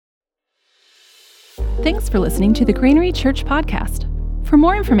Thanks for listening to the Granary Church podcast. For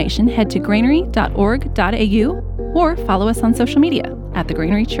more information, head to granary.org.au or follow us on social media at the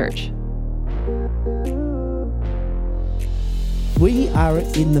Granary Church. We are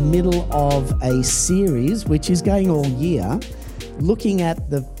in the middle of a series which is going all year, looking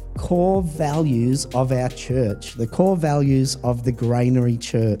at the core values of our church, the core values of the Granary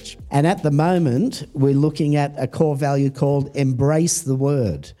Church. And at the moment, we're looking at a core value called embrace the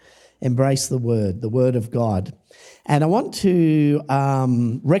word. Embrace the word of God. And I want to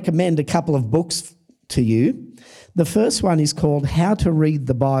recommend a couple of books to you. The first one is called How to Read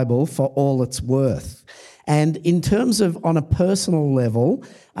the Bible for All It's Worth. And in terms of, on a personal level,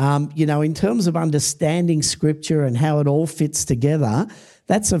 in terms of understanding Scripture and how it all fits together,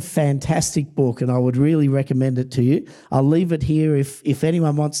 that's a fantastic book, and I would really recommend it to you. I'll leave it here. If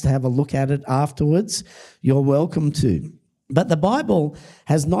anyone wants to have a look at it afterwards, you're welcome to. But the Bible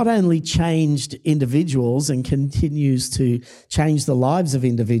has not only changed individuals and continues to change the lives of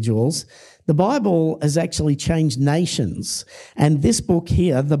individuals, the Bible has actually changed nations. And this book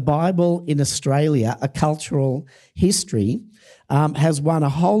here, The Bible in Australia, A Cultural History, has won a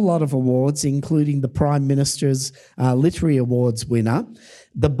whole lot of awards, including the Prime Minister's Literary Awards winner.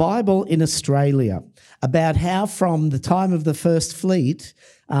 The Bible in Australia, about how from the time of the First Fleet,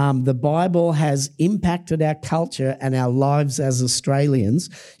 the Bible has impacted our culture and our lives as Australians.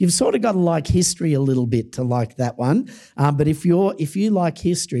 You've sort of got to like history a little bit to like that one. But if you like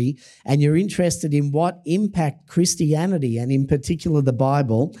history and you're interested in what impact Christianity and in particular the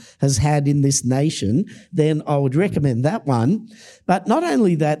Bible has had in this nation, then I would recommend that one. But not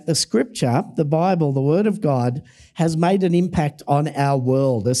only that, the Scripture, the Bible, the Word of God, has made an impact on our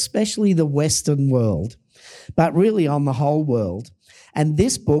world, especially the Western world, but really on the whole world. And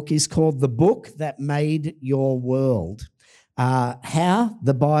this book is called The Book That Made Your World, How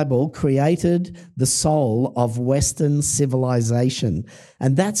the Bible Created the Soul of Western Civilization.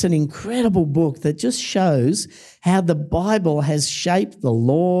 And that's an incredible book that just shows how the Bible has shaped the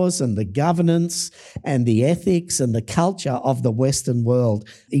laws and the governance and the ethics and the culture of the Western world.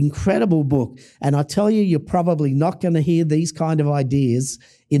 Incredible book. And I tell you, you're probably not going to hear these kind of ideas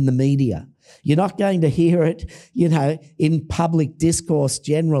in the media. You're not going to hear it, in public discourse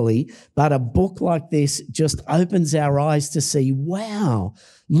generally, but a book like this just opens our eyes to see, wow,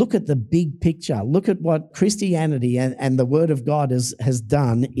 look at the big picture. Look at what Christianity and the Word of God has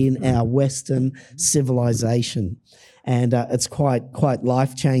done in our Western civilization. And it's quite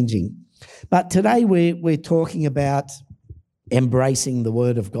life-changing. But today we're talking about embracing the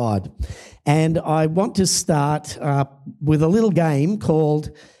Word of God. And I want to start with a little game called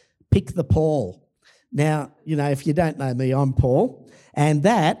Pick the Paul. Now, if you don't know me, I'm Paul, and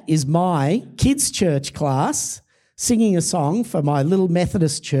that is my kids' church class singing a song for my little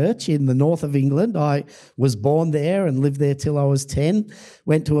Methodist church in the north of England. I was born there and lived there till I was 10.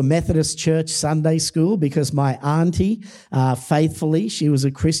 Went to a Methodist church Sunday school because my auntie, faithfully, she was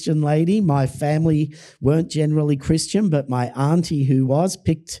a Christian lady. My family weren't generally Christian, but my auntie who was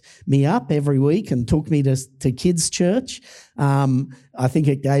picked me up every week and took me to kids' church. I think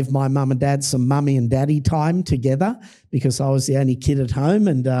it gave my mum and dad some mummy and daddy time together because I was the only kid at home,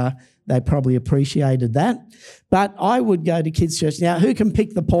 and they probably appreciated that. But I would go to kids' church. Now, who can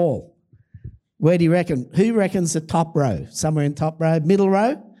pick the Paul? Where do you reckon? Who reckons the top row? Somewhere in top row? Middle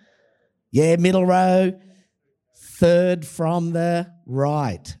row? Yeah, middle row. Third from the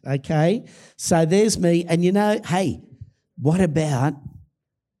right. Okay? So there's me. And hey, what about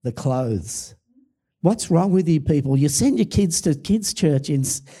the clothes? What's wrong with you people? You send your kids to kids' church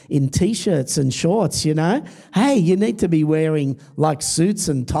in T-shirts and shorts, Hey, you need to be wearing like suits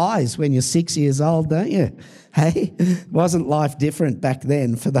and ties when you're 6 years old, don't you? Hey, wasn't life different back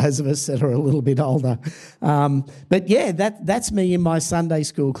then for those of us that are a little bit older? But yeah, that's me in my Sunday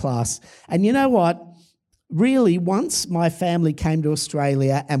school class. And you know what? Really, once my family came to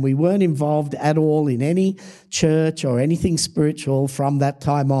Australia and we weren't involved at all in any church or anything spiritual from that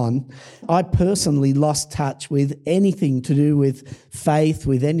time on, I personally lost touch with anything to do with faith,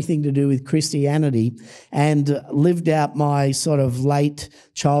 with anything to do with Christianity, and lived out my sort of late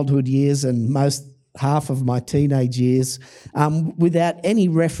childhood years and most half of my teenage years without any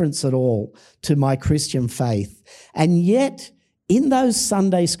reference at all to my Christian faith. And yet, in those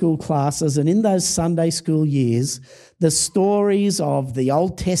Sunday school classes and in those Sunday school years, the stories of the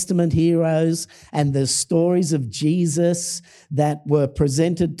Old Testament heroes and the stories of Jesus that were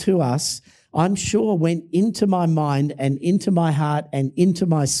presented to us, I'm sure went into my mind and into my heart and into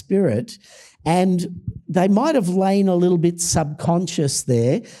my spirit. And they might have lain a little bit subconscious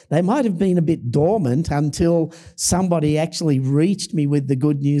there. They might have been a bit dormant until somebody actually reached me with the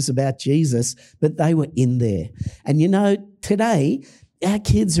good news about Jesus, but they were in there. And you know, today, our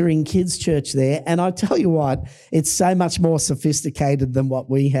kids are in kids' church there, and I tell you what, it's so much more sophisticated than what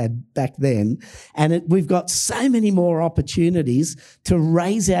we had back then. And we've got so many more opportunities to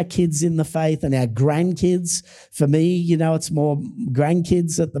raise our kids in the faith and our grandkids. For me, you know, it's more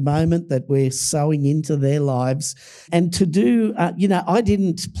grandkids at the moment that we're sowing into their lives. And to do, I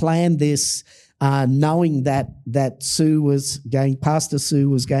didn't plan this knowing that Pastor Sue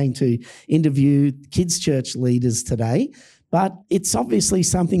was going to interview kids' church leaders today. But it's obviously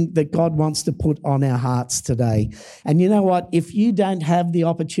something that God wants to put on our hearts today. And you know what? If you don't have the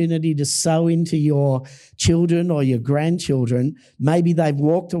opportunity to sow into your children or your grandchildren, maybe they've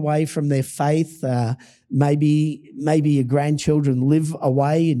walked away from their faith. Maybe your grandchildren live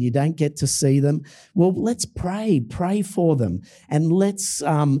away and you don't get to see them. Well, let's pray for them. And let's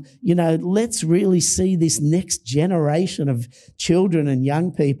really see this next generation of children and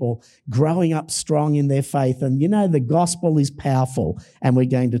young people growing up strong in their faith. And, you know, the gospel is powerful. And we're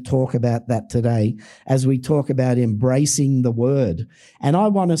going to talk about that today as we talk about embracing the word. And I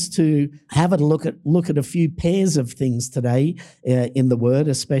want us to have a look at a few pairs of things today in the word,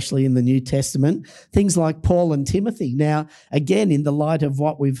 especially in the New Testament. Things like Paul and Timothy. Now, again, in the light of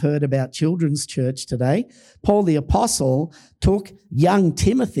what we've heard about children's church today, Paul the Apostle took young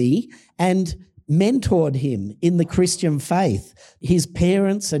Timothy and mentored him in the Christian faith. His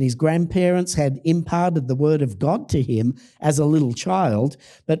parents and his grandparents had imparted the word of God to him as a little child,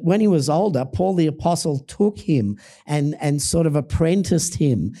 but when he was older, Paul the Apostle took him and sort of apprenticed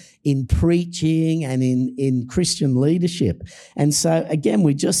him in preaching and in Christian leadership. And so, again,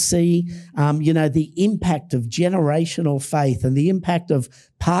 we just see, the impact of generational faith and the impact of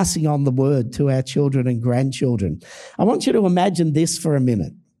passing on the word to our children and grandchildren. I want you to imagine this for a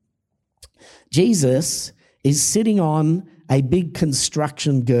minute. Jesus is sitting on a big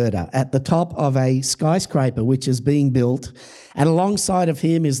construction girder at the top of a skyscraper which is being built, and alongside of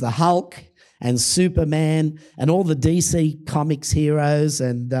him is the Hulk and Superman and all the DC Comics heroes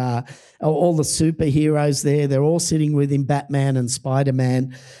and all the superheroes there. They're all sitting with him, Batman and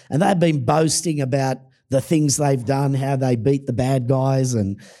Spider-Man, and they've been boasting about the things they've done, how they beat the bad guys,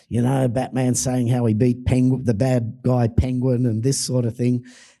 and, you know, Batman saying how he beat the bad guy Penguin and this sort of thing.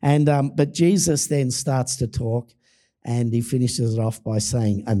 And but Jesus then starts to talk, and he finishes it off by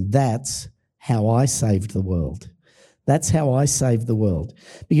saying, and that's how I saved the world. That's how I saved the world.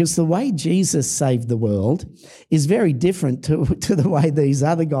 Because the way Jesus saved the world is very different to the way these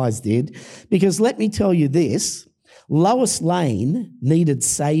other guys did. Because let me tell you this, Lois Lane needed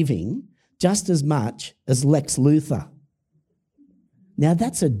saving just as much as Lex Luthor. Now,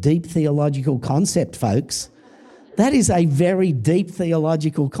 that's a deep theological concept, folks. That is a very deep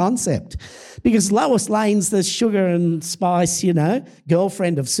theological concept, because Lois Lane's the sugar and spice,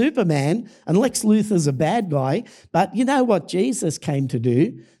 girlfriend of Superman, and Lex Luthor's a bad guy. But you know what Jesus came to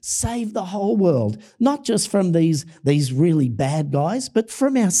do? Save the whole world, not just from these really bad guys, but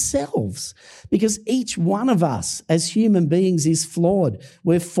from ourselves, because each one of us as human beings is flawed.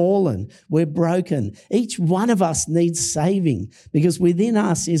 We're fallen, we're broken. Each one of us needs saving, because within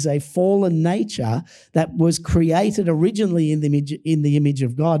us is a fallen nature that was created originally in the image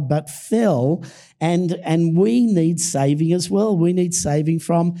of God, but fell, and we need saving as well. We need saving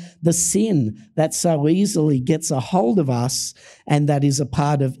from the sin that so easily gets a hold of us, and that is a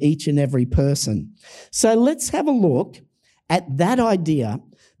part of each and every person. So let's have a look at that idea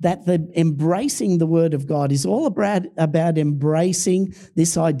that embracing the word of God is all about embracing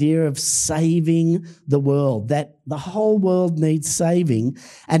this idea of saving the world, that the whole world needs saving.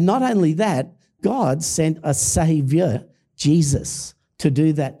 And not only that, God sent a saviour, Jesus, to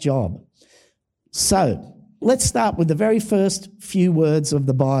do that job. So let's start with the very first few words of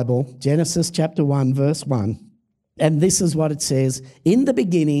the Bible, Genesis chapter 1, verse 1. And this is what it says: in the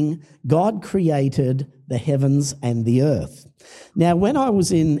beginning, God created the heavens and the earth. Now, when I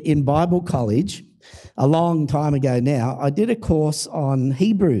was in Bible college, a long time ago now, I did a course on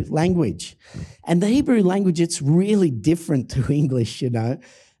Hebrew language. And the Hebrew language, it's really different to English,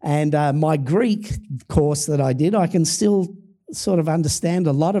 And my Greek course that I did, I can still sort of understand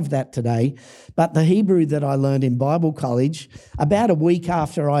a lot of that today. But the Hebrew that I learned in Bible college, about a week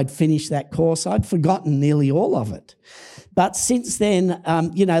after I'd finished that course, I'd forgotten nearly all of it. But since then,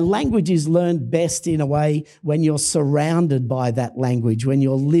 language is learned best in a way when you're surrounded by that language, when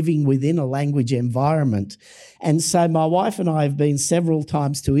you're living within a language environment. And so my wife and I have been several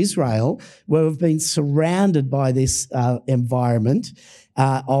times to Israel, where we've been surrounded by this environment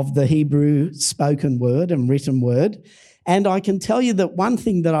of the Hebrew spoken word and written word. And I can tell you that one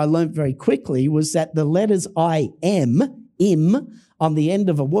thing that I learned very quickly was that the letters im, on the end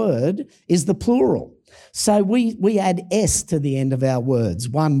of a word is the plural. So we add S to the end of our words.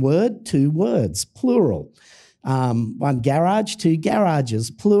 One word, two words, plural. One garage, two garages,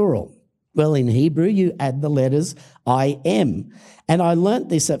 plural. Well, in Hebrew, you add the letters im. And I learnt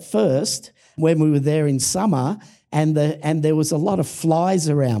this at first when we were there in summer, and there was a lot of flies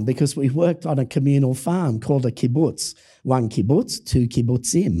around because we worked on a communal farm called a kibbutz. One kibbutz, two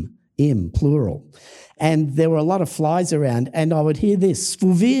kibbutzim, plural. And there were a lot of flies around, and I would hear this,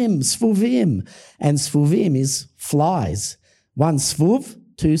 svuvim. And svuvim is flies. One svuv,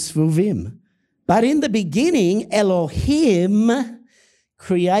 two svuvim. But in the beginning, Elohim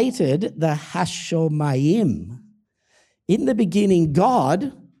created the hashomayim. In the beginning,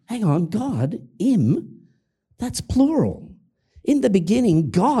 God, that's plural. In the beginning,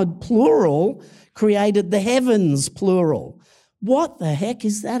 God, plural, created the heavens, plural. What the heck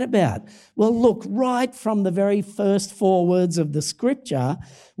is that about? Well, look, right from the very first 4 words of the scripture,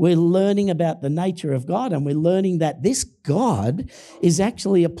 we're learning about the nature of God, and we're learning that this God is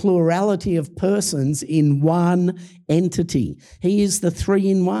actually a plurality of persons in one entity. He is the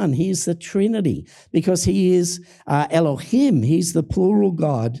 3-in-1. He is the Trinity because he is Elohim. He's the plural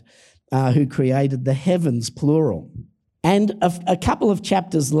God who created the heavens, plural. And a couple of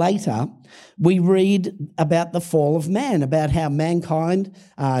chapters later, we read about the fall of man, about how mankind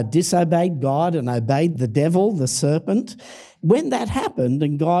disobeyed God and obeyed the devil, the serpent. When that happened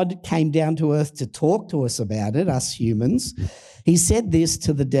and God came down to earth to talk to us about it, us humans, he said this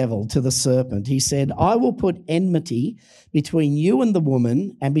to the devil, to the serpent. He said, I will put enmity between you and the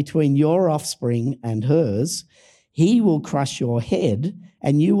woman and between your offspring and hers. He will crush your head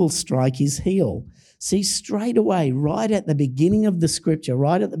and you will strike his heel. See, straight away, right at the beginning of the scripture,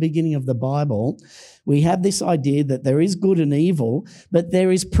 right at the beginning of the Bible, we have this idea that there is good and evil, but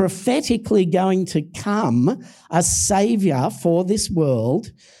there is prophetically going to come a savior for this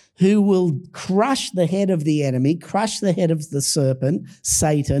world who will crush the head of the enemy, crush the head of the serpent,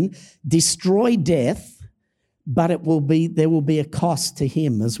 Satan, destroy death, but there will be a cost to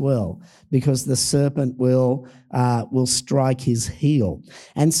him as well, because the serpent will strike his heel.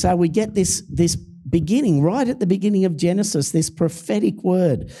 And so we get this beginning, right at the beginning of Genesis, this prophetic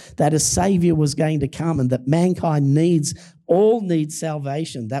word that a savior was going to come and that mankind all need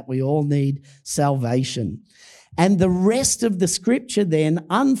salvation, that we all need salvation. And the rest of the scripture then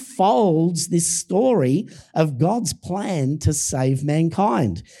unfolds this story of God's plan to save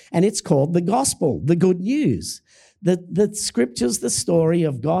mankind. And it's called the gospel, the good news. The scripture's the story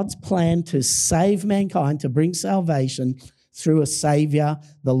of God's plan to save mankind, to bring salvation through a Saviour,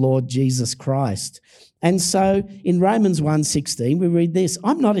 the Lord Jesus Christ. And so in Romans 1:16, we read this,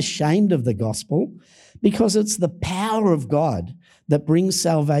 I'm not ashamed of the gospel because it's the power of God that brings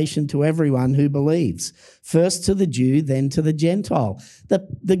salvation to everyone who believes, first to the Jew, then to the Gentile.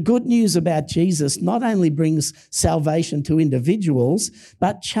 The good news about Jesus not only brings salvation to individuals,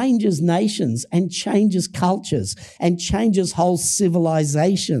 but changes nations and changes cultures and changes whole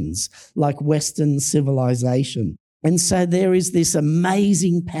civilizations like Western civilization. And so there is this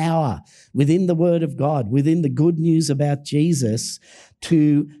amazing power within the Word of God, within the good news about Jesus,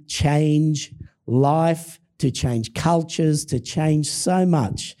 to change life, to change cultures, to change so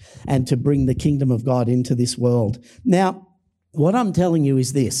much, and to bring the kingdom of God into this world. Now, what I'm telling you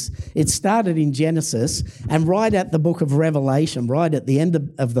is this. It started in Genesis, and right at the book of Revelation, right at the end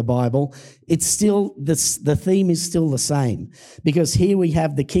of the Bible, it's still the theme is still the same, because here we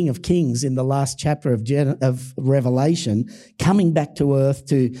have the King of Kings in the last chapter of Revelation coming back to earth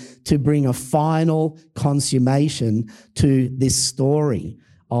to bring a final consummation to this story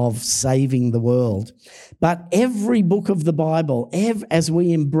of saving the world. But every book of the Bible, as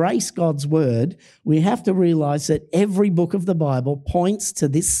we embrace God's word, we have to realize that every book of the Bible points to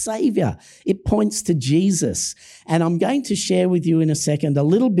this Savior. It points to Jesus. And I'm going to share with you in a second a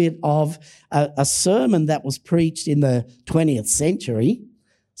little bit of a sermon that was preached in the 20th century.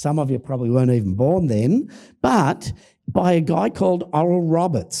 Some of you probably weren't even born then, but by a guy called Oral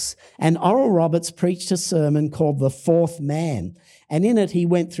Roberts. And Oral Roberts preached a sermon called The Fourth Man. And in it, he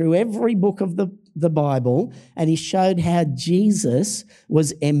went through every book of the Bible, and he showed how Jesus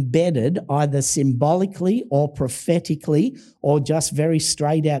was embedded either symbolically or prophetically or just very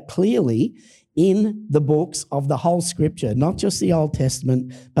straight out clearly in the books of the whole Scripture, not just the Old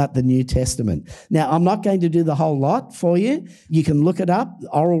Testament, but the New Testament. Now, I'm not going to do the whole lot for you. You can look it up.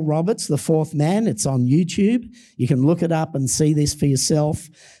 Oral Roberts, The Fourth Man, it's on YouTube. You can look it up and see this for yourself.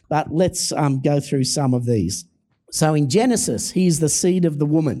 But let's go through some of these. So in Genesis, he's the seed of the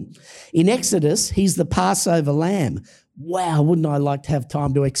woman. In Exodus, he's the Passover lamb. Wow, wouldn't I like to have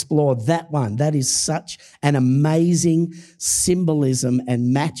time to explore that one? That is such an amazing symbolism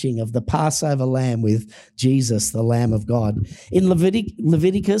and matching of the Passover lamb with Jesus, the Lamb of God. In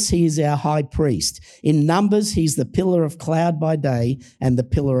Leviticus, he is our high priest. In Numbers, he's the pillar of cloud by day and the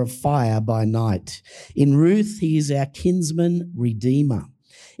pillar of fire by night. In Ruth, he is our kinsman redeemer.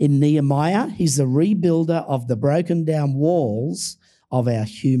 In Nehemiah, he's the rebuilder of the broken down walls of our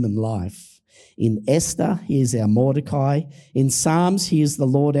human life. In Esther, he is our Mordecai. In Psalms, he is the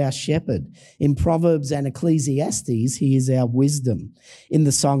Lord our shepherd. In Proverbs and Ecclesiastes, he is our wisdom. In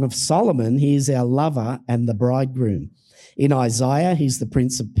the Song of Solomon, he is our lover and the bridegroom. In Isaiah, he's the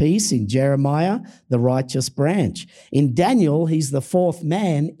Prince of Peace. In Jeremiah, the righteous branch. In Daniel, he's the fourth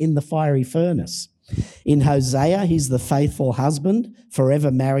man in the fiery furnace. In Hosea, he's the faithful husband,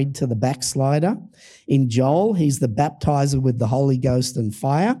 forever married to the backslider. In Joel, he's the baptizer with the Holy Ghost and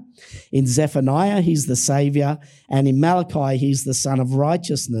fire. In Zephaniah, he's the Saviour. And in Malachi, he's the Son of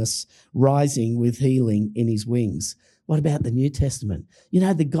Righteousness, rising with healing in his wings. What about the New Testament? You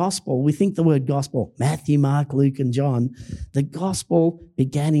know, the gospel, we think the word gospel, Matthew, Mark, Luke, and John. The gospel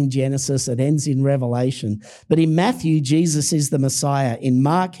began in Genesis, it ends in Revelation. But in Matthew, Jesus is the Messiah. In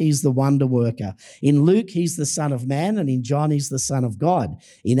Mark, he's the wonder worker. In Luke, he's the Son of Man. And in John, he's the Son of God.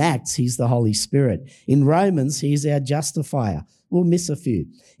 In Acts, he's the Holy Spirit. In Romans, he's our justifier. We'll miss a few.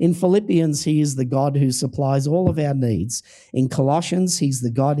 In Philippians, he is the God who supplies all of our needs. In Colossians, he's the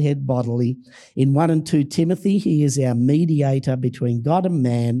Godhead bodily. In 1 and 2 Timothy, he is our mediator between God and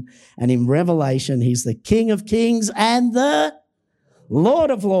man. And in Revelation, he's the King of kings and the Lord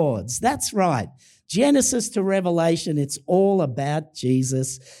of lords. That's right. Genesis to Revelation, it's all about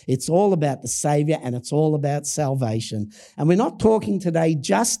Jesus. It's all about the Saviour and it's all about salvation. And we're not talking today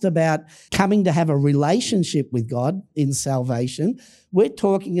just about coming to have a relationship with God in salvation. We're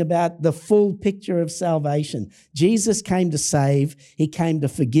talking about the full picture of salvation. Jesus came to save. He came to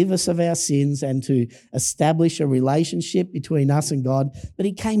forgive us of our sins and to establish a relationship between us and God. But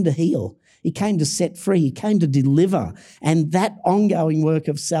he came to heal. He came to set free. He came to deliver. And that ongoing work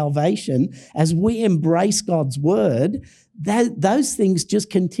of salvation, as we embrace God's word, those things just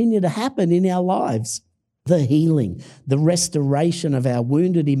continue to happen in our lives. The healing, the restoration of our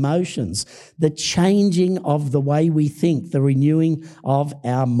wounded emotions, the changing of the way we think, the renewing of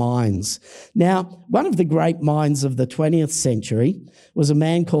our minds. Now, one of the great minds of the 20th century was a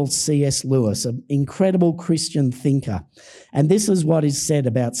man called C.S. Lewis, an incredible Christian thinker. And this is what is said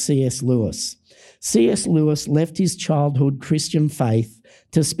about C.S. Lewis. C.S. Lewis left his childhood Christian faith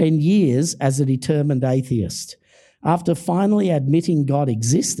to spend years as a determined atheist. After finally admitting God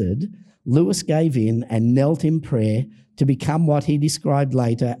existed, Lewis gave in and knelt in prayer to become what he described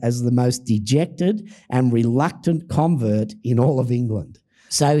later as the most dejected and reluctant convert in all of England.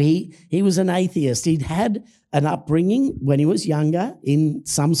 So he was an atheist. He'd had an upbringing when he was younger in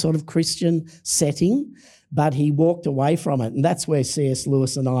some sort of Christian setting, but he walked away from it. And that's where C.S.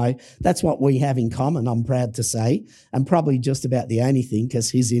 Lewis and I, that's what we have in common, I'm proud to say, and probably just about the only thing,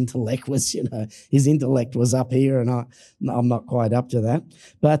 because his intellect was, his intellect was up here and I'm not quite up to that.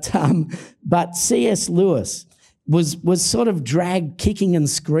 But C.S. Lewis was sort of dragged kicking and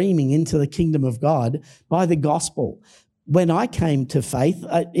screaming into the kingdom of God by the gospel. When I came to faith,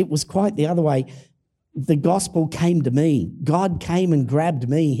 it was quite the other way. The gospel came to me. God came and grabbed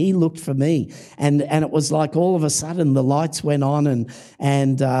me. He looked for me. And it was like all of a sudden the lights went on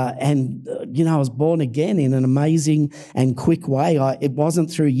and I was born again in an amazing and quick way. It wasn't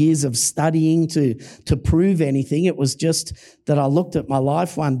through years of studying to prove anything. It was just that I looked at my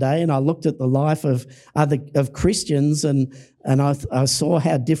life one day and I looked at the life of Christians and I saw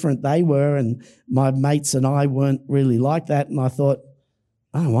how different they were, and my mates and I weren't really like that. And I thought,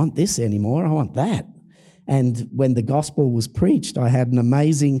 I don't want this anymore. I want that. And when the gospel was preached, I had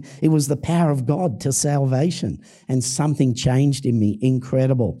it was the power of God to salvation, and something changed in me,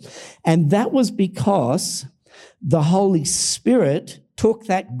 incredible. And that was because the Holy Spirit took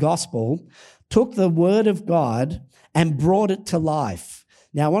that gospel, took the word of God and brought it to life.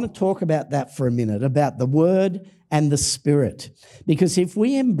 Now, I want to talk about that for a minute, about the word and the Spirit. Because if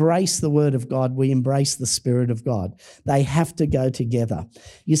we embrace the Word of God, we embrace the Spirit of God. They have to go together.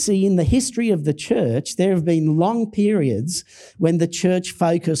 You see, in the history of the church, there have been long periods when the church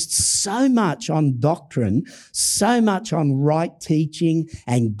focused so much on doctrine, so much on right teaching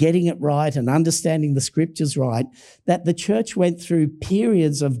and getting it right and understanding the Scriptures right, that the church went through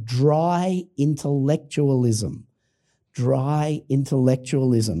periods of dry intellectualism,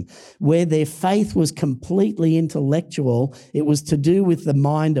 where their faith was completely intellectual. It was to do with the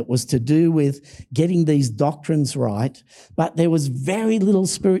mind. It was to do with getting these doctrines right. But there was very little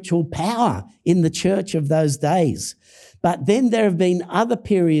spiritual power in the church of those days. But then there have been other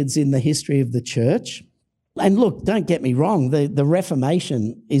periods in the history of the church. And look, don't get me wrong, the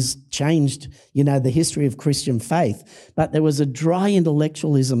Reformation is changed, the history of Christian faith. But there was a dry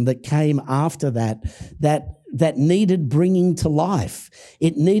intellectualism that came after that needed bringing to life.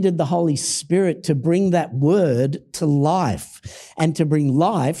 It needed the Holy Spirit to bring that word to life and to bring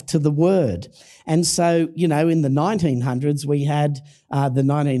life to the word. And so, in the 1900s, we had the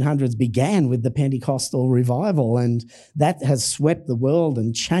 1900s began with the Pentecostal revival, and that has swept the world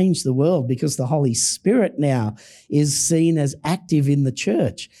and changed the world because the Holy Spirit now is seen as active in the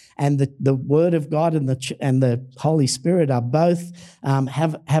church. And the Word of God and the Holy Spirit are both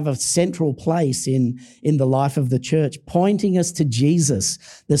have a central place in the life of the church, pointing us to Jesus.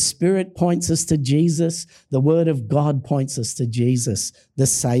 The Spirit points us to Jesus. The Word of God points us to Jesus, the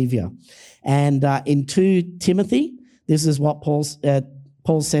Saviour. And in 2 Timothy, this is what Paul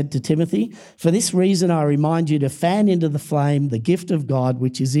said to Timothy, "For this reason I remind you to fan into the flame the gift of God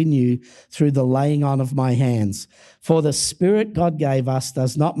which is in you through the laying on of my hands. For the Spirit God gave us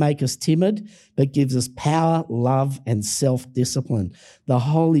does not make us timid, but gives us power, love, and self-discipline." The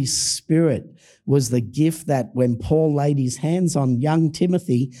Holy Spirit was the gift that when Paul laid his hands on young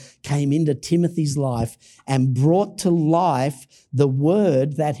Timothy, came into Timothy's life and brought to life the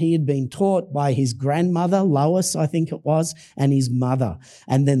word that he had been taught by his grandmother, Lois, I think it was, and his mother.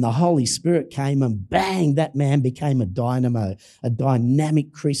 And then the Holy Spirit came and bang, that man became a dynamo, a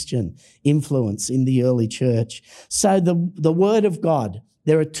dynamic Christian influence in the early church. So the word of God,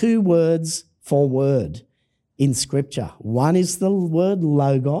 there are 2 words for word in Scripture. One is the word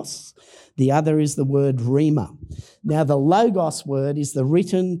logos. The other is the word Rhema. Now, the logos word is the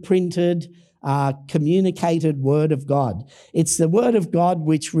written, printed, communicated word of God. It's the word of God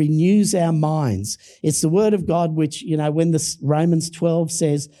which renews our minds. It's the word of God which, when the Romans 12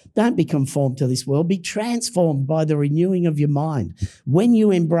 says, don't be conformed to this world, be transformed by the renewing of your mind. When you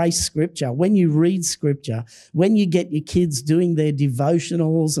embrace Scripture, when you read Scripture, when you get your kids doing their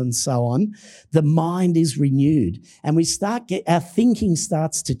devotionals and so on, the mind is renewed and our thinking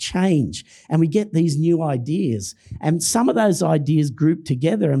starts to change and we get these new ideas. And some of those ideas group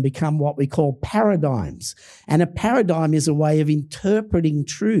together and become what we call paradigms. And a paradigm is a way of interpreting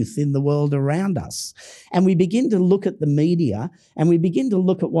truth in the world around us. And we begin to look at the media and we begin to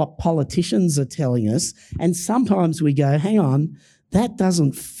look at what politicians are telling us. And sometimes we go, hang on, that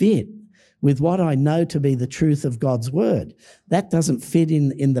doesn't fit with what I know to be the truth of God's word. That doesn't fit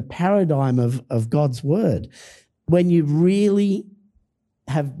in the paradigm of God's word. When you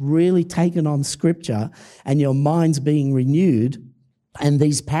have really taken on Scripture and your mind's being renewed, and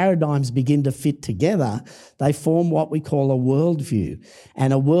these paradigms begin to fit together, they form what we call a worldview.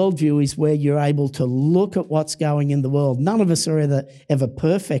 And a worldview is where you're able to look at what's going in the world. None of us are ever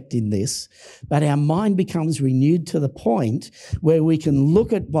perfect in this, but our mind becomes renewed to the point where we can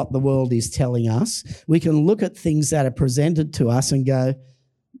look at what the world is telling us. We can look at things that are presented to us and go,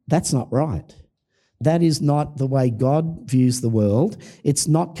 that's not right. That is not the way God views the world. It's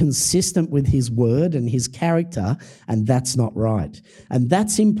not consistent with his word and his character, and that's not right. And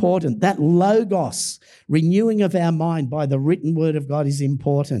that's important. That logos, renewing of our mind by the written word of God, is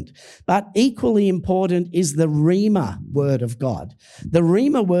important. But equally important is the Rhema word of God. The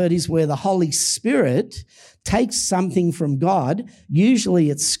Rhema word is where the Holy Spirit takes something from God. Usually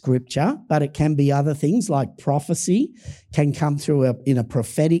it's Scripture, but it can be other things like prophecy, can come through in a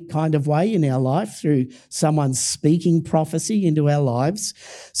prophetic kind of way in our life, through someone speaking prophecy into our lives.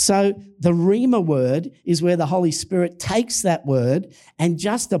 So the Rhema word is where the Holy Spirit takes that word and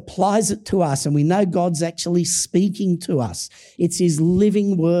just applies it to us, and we know God's actually speaking to us. It's his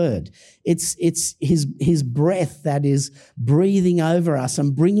living word. It's his breath that is breathing over us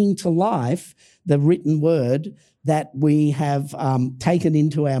and bringing to life the written word that we have taken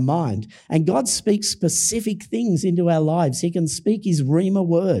into our mind. And God speaks specific things into our lives. He can speak his Rhema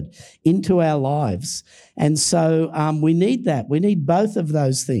word into our lives. And so we need that. We need both of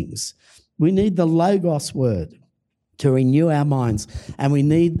those things. We need the Logos word to renew our minds. And we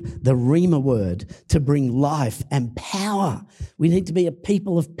need the Rhema word to bring life and power. We need to be a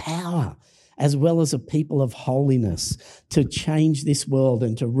people of power as well as a people of holiness to change this world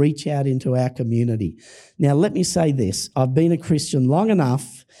and to reach out into our community. Now, let me say this. I've been a Christian long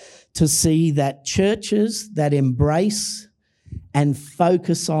enough to see that churches that embrace and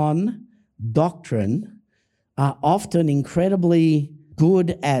focus on doctrine are often incredibly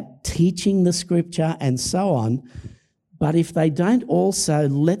good at teaching the scripture and so on. But if they don't also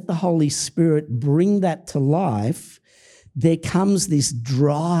let the Holy Spirit bring that to life, there comes this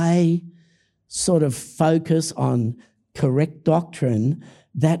dry sort of focus on correct doctrine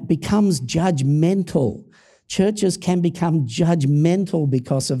that becomes judgmental. Churches can become judgmental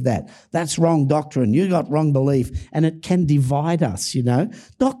because of that. That's wrong doctrine. You got wrong belief. And it can divide us, you know.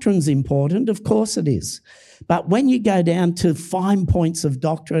 Doctrine's important. Of course it is. But when you go down to fine points of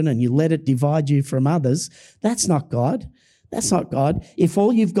doctrine and you let it divide you from others, that's not God. That's not God.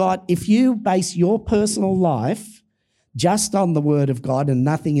 If you base your personal life just on the word of God and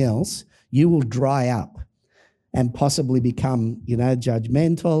nothing else, you will dry up and possibly become,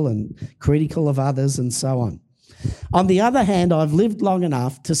 judgmental and critical of others and so on. On the other hand, I've lived long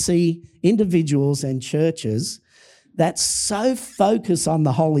enough to see individuals and churches that so focus on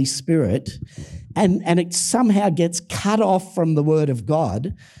the Holy Spirit and it somehow gets cut off from the Word of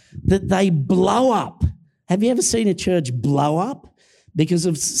God that they blow up. Have you ever seen a church blow up because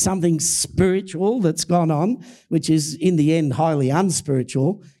of something spiritual that's gone on, which is in the end highly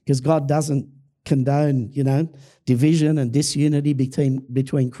unspiritual, because God doesn't condone, division and disunity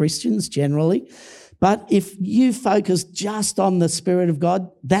between Christians generally. But if you focus just on the Spirit of God,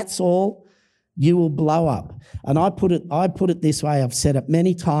 that's all, you will blow up. And I put it this way, I've said it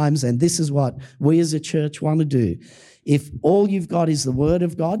many times, and this is what we as a church want to do. If all you've got is the Word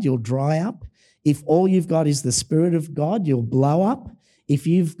of God, you'll dry up. If all you've got is the Spirit of God, you'll blow up. If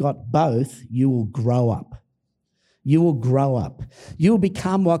you've got both, you will grow up. You will grow up. You will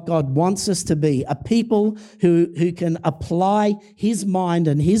become what God wants us to be, a people who can apply His mind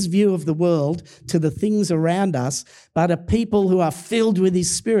and His view of the world to the things around us, but a people who are filled with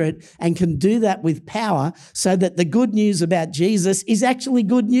His Spirit and can do that with power so that the good news about Jesus is actually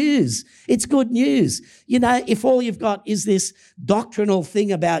good news. It's good news. If all you've got is this doctrinal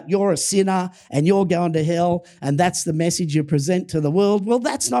thing about you're a sinner and you're going to hell and that's the message you present to the world, well,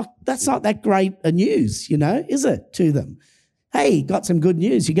 that's not that great a news, is it, to them? Hey, got some good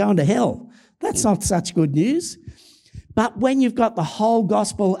news, you're going to hell. That's not such good news. But when you've got the whole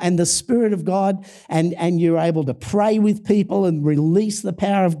gospel and the Spirit of God and you're able to pray with people and release the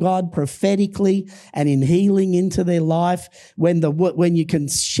power of God prophetically and in healing into their life, when you can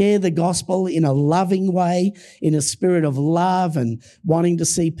share the gospel in a loving way, in a spirit of love and wanting to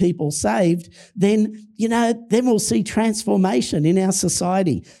see people saved, then we'll see transformation in our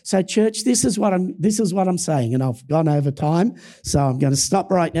society. So church, this is what I'm saying, and I've gone over time, so I'm going to stop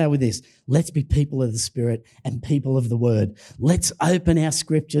right now with this. Let's be people of the Spirit and people of the Word. Let's open our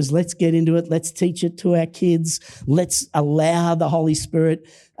scriptures. Let's get into it. Let's teach it to our kids. Let's allow the Holy Spirit,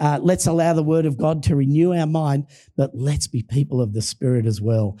 let's allow the Word of God to renew our mind, but let's be people of the Spirit as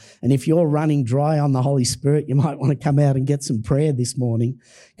well. And if you're running dry on the Holy Spirit, you might want to come out and get some prayer this morning,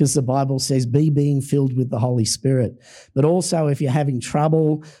 because the Bible says be being filled with the Holy Spirit. But also if you're having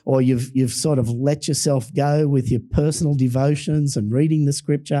trouble or you've sort of let yourself go with your personal devotions and reading the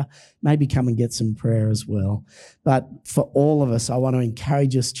scripture, maybe come and get some prayer as well. But for all of us, I want to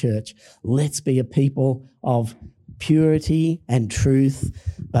encourage us, church, let's be a people of purity and truth,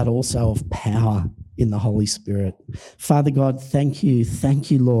 but also of power in the Holy Spirit. Father God, thank you,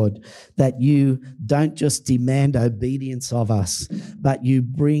 Lord, that you don't just demand obedience of us, but you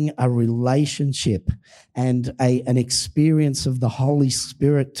bring a relationship and an experience of the Holy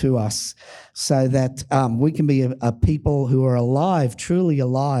Spirit to us so that we can be a people who are alive, truly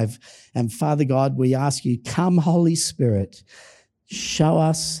alive. And Father God, we ask you, come Holy Spirit, show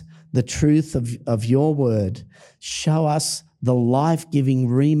us the truth of your word, show us the life-giving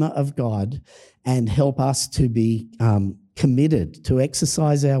Rhema of God, and help us to be committed to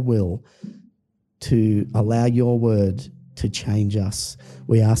exercise our will to allow your word to change us.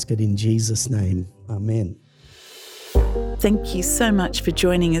 We ask it in Jesus' name. Amen. Thank you so much for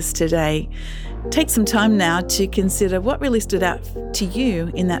joining us today. Take some time now to consider what really stood out to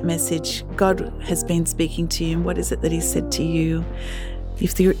you in that message. God has been speaking to you, and what is it that He said to you?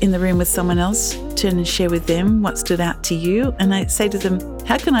 If you're in the room with someone else, turn and share with them what stood out to you. And I say to them,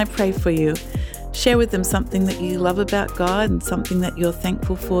 how can I pray for you? Share with them something that you love about God and something that you're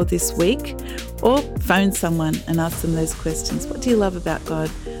thankful for this week. Or phone someone and ask them those questions. What do you love about God?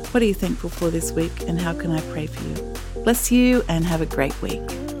 What are you thankful for this week? And how can I pray for you? Bless you and have a great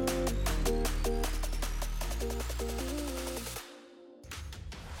week.